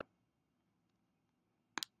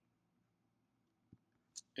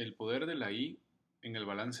El poder de la I en el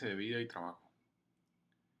balance de vida y trabajo.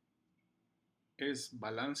 ¿Es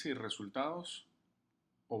balance y resultados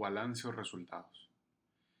o balance o resultados?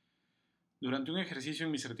 Durante un ejercicio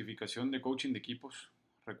en mi certificación de coaching de equipos,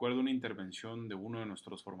 recuerdo una intervención de uno de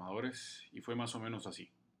nuestros formadores y fue más o menos así.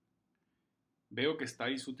 Veo que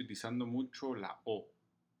estáis utilizando mucho la o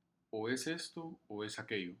es esto o es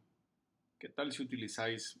aquello. ¿Qué tal si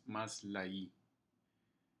utilizáis más la I?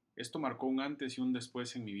 Esto marcó un antes y un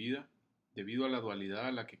después en mi vida, debido a la dualidad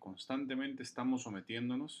a la que constantemente estamos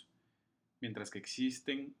sometiéndonos, mientras que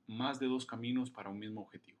existen más de dos caminos para un mismo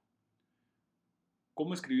objetivo.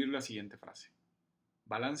 ¿Cómo escribir la siguiente frase?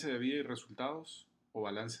 ¿Balance de vida y resultados o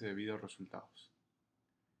balance de vida y resultados?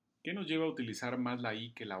 ¿Qué nos lleva a utilizar más la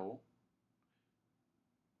I que la O?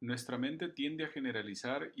 Nuestra mente tiende a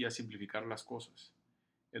generalizar y a simplificar las cosas.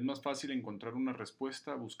 Es más fácil encontrar una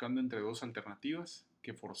respuesta buscando entre dos alternativas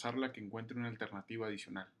que forzarla a que encuentre una alternativa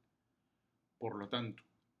adicional. Por lo tanto,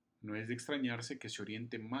 no es de extrañarse que se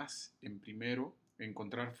oriente más en primero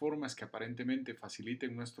encontrar formas que aparentemente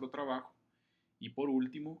faciliten nuestro trabajo y por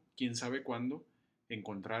último, quién sabe cuándo,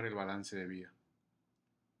 encontrar el balance de vida.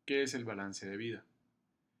 ¿Qué es el balance de vida?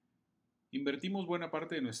 Invertimos buena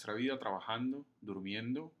parte de nuestra vida trabajando,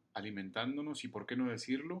 durmiendo, alimentándonos y, por qué no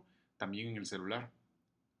decirlo, también en el celular.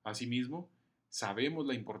 Asimismo, sabemos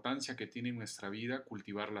la importancia que tiene en nuestra vida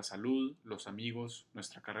cultivar la salud, los amigos,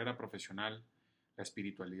 nuestra carrera profesional, la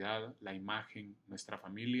espiritualidad, la imagen, nuestra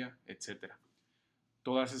familia, etc.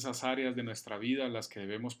 Todas esas áreas de nuestra vida a las que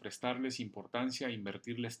debemos prestarles importancia e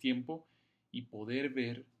invertirles tiempo y poder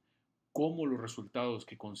ver cómo los resultados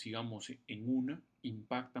que consigamos en una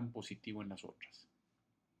impactan positivo en las otras.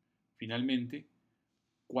 Finalmente,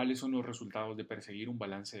 ¿cuáles son los resultados de perseguir un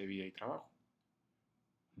balance de vida y trabajo?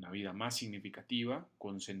 Una vida más significativa,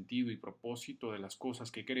 con sentido y propósito de las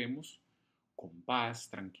cosas que queremos, con paz,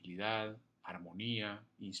 tranquilidad, armonía,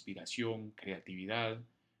 inspiración, creatividad,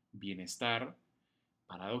 bienestar,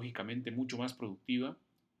 paradójicamente mucho más productiva,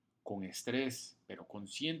 con estrés, pero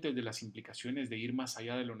conscientes de las implicaciones de ir más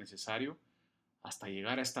allá de lo necesario hasta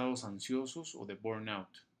llegar a estados ansiosos o de burnout.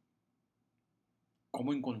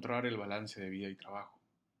 ¿Cómo encontrar el balance de vida y trabajo?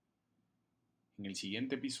 En el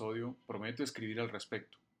siguiente episodio prometo escribir al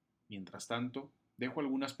respecto. Mientras tanto, dejo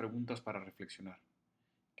algunas preguntas para reflexionar.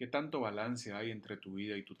 ¿Qué tanto balance hay entre tu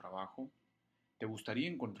vida y tu trabajo? ¿Te gustaría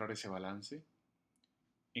encontrar ese balance?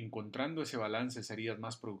 ¿Encontrando ese balance serías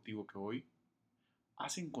más productivo que hoy?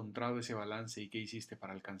 ¿Has encontrado ese balance y qué hiciste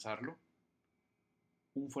para alcanzarlo?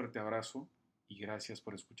 Un fuerte abrazo y gracias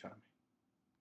por escucharme.